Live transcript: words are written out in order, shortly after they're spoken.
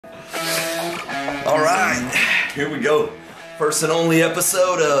All right, here we go. First and only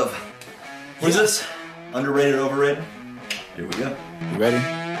episode of, what is this? Underrated, overrated? Here we go. You ready?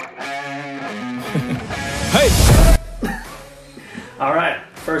 Hey! All right,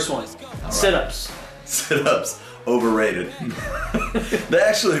 first one. Sit-ups. Sit-ups, overrated. They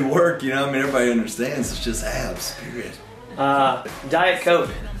actually work, you know, I mean, everybody understands it's just abs, period. Diet Coke.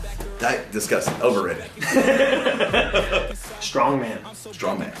 Disgusting, overrated. Strongman.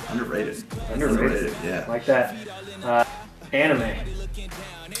 Strongman, underrated. Underrated, yeah. Like that. Anime.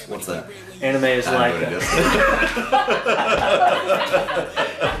 What's that? Anime is like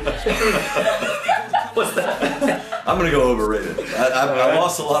What's that? I'm gonna go overrated. I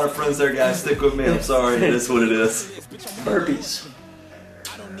lost a lot of friends there, guys. Stick with me. I'm sorry. It is what it is. Burpees.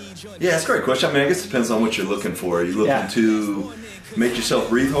 Yeah, that's a great question. I mean, I guess it depends on what you're looking for. Are you looking to make yourself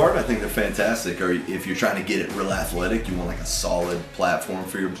breathe hard? I think they're fantastic. Or if you're trying to get it real athletic, you want like a solid platform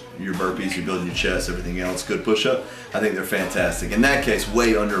for your burpees. You're building your chest, everything else. Good push-up. I think they're fantastic. In that case,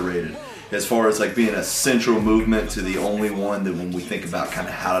 way underrated. As far as like being a central movement to the only one that when we think about kind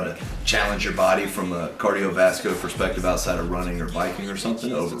of how to challenge your body from a cardiovascular perspective outside of running or biking or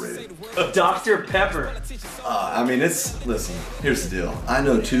something, overrated. Dr. Pepper. I mean, listen, here's the deal. I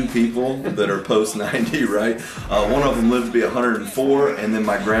know two people that are post 90, right? One of them lived to be 104, and then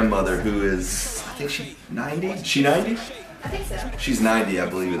my grandmother who is, I think she's 90? She 90? I think so. She's 90, I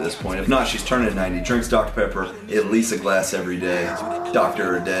believe, at this point. If not, she's turning 90. Drinks Dr. Pepper, at least a glass every day.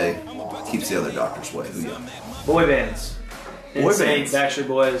 Doctor a day. Keeps the other doctors away. Who ya? Boy bands. Boy bands. Backstreet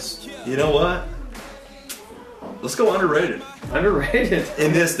Boys. You know what? Let's go underrated. Underrated.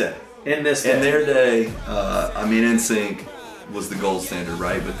 In this day. In this day. In their day, I mean, NSYNC was the gold standard,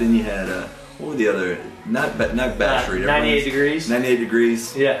 right? But then you had, what were the other, not Backstreet. 98 Degrees. 98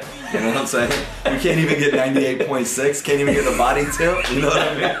 Degrees. Yeah. You know what I'm saying? We can't even get 98.6. Can't even get the body tilt. You know what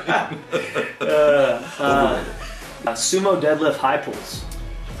I mean? Sumo deadlift high pulls.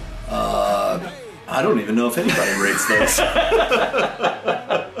 I don't even know if anybody rates those.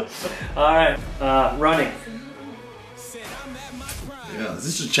 All right, running. Yeah,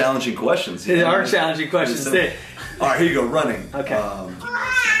 this is challenging questions. They are challenging questions. All right, here you go, running. Okay.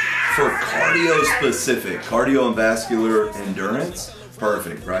 For cardio specific, cardio and vascular endurance,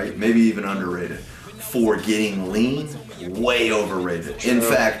 perfect, right? Maybe even underrated. For getting lean, way overrated. In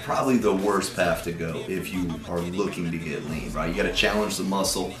fact, probably the worst path to go if you are looking to get lean, right? You gotta challenge the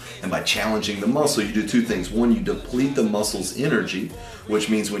muscle, and by challenging the muscle, you do two things. One, you deplete the muscle's energy, which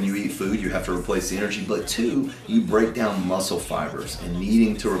means when you eat food, you have to replace the energy, but two, you break down muscle fibers, and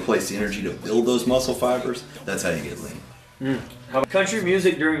needing to replace the energy to build those muscle fibers, that's how you get lean. How about country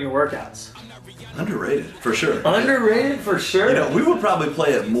music during your workouts? Underrated, for sure. Underrated for sure. You know, we would probably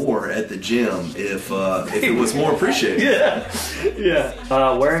play it more at the gym if it was more appreciated.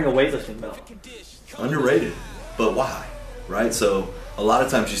 Yeah. Wearing a weightlifting belt. Underrated, but why? Right? So a lot of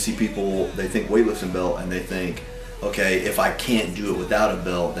times you see people, they think weightlifting belt and they think, okay, if I can't do it without a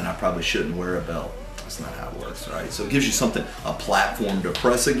belt, then I probably shouldn't wear a belt. That's not how it works, right? So it gives you something, a platform to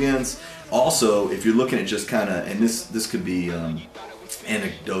press against. Also, if you're looking at just kind of, and this could be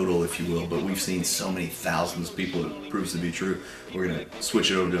anecdotal, if you will, but we've seen so many thousands of people it proves to be true. We're going to switch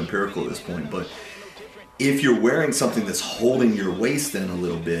it over to empirical at this point, but if you're wearing something that's holding your waist in a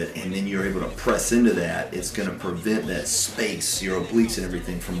little bit and then you're able to press into that, it's going to prevent that space, your obliques and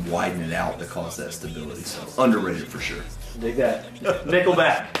everything, from widening out to cause that stability. So underrated for sure. Dig that.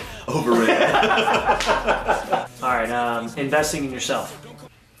 Nickelback. Overrated. All right, investing in yourself.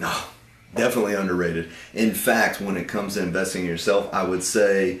 No. Definitely underrated. In fact, when it comes to investing in yourself, I would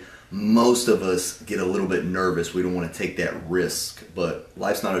say most of us get a little bit nervous. We don't want to take that risk, but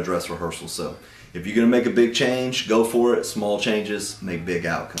life's not a dress rehearsal. So if you're going to make a big change, go for it. Small changes make big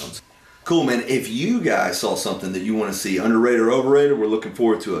outcomes. Cool, man. If you guys saw something that you want to see underrated or overrated, we're looking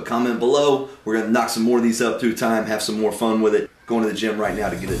forward to a comment below. We're going to knock some more of these up through time, have some more fun with it. Going to the gym right now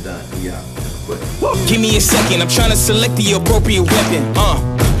to get it done. Yeah. Give me a second, I'm trying to select the appropriate weapon.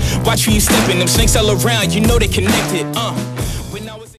 Watch where you stepping, them snakes all around, you know they connected.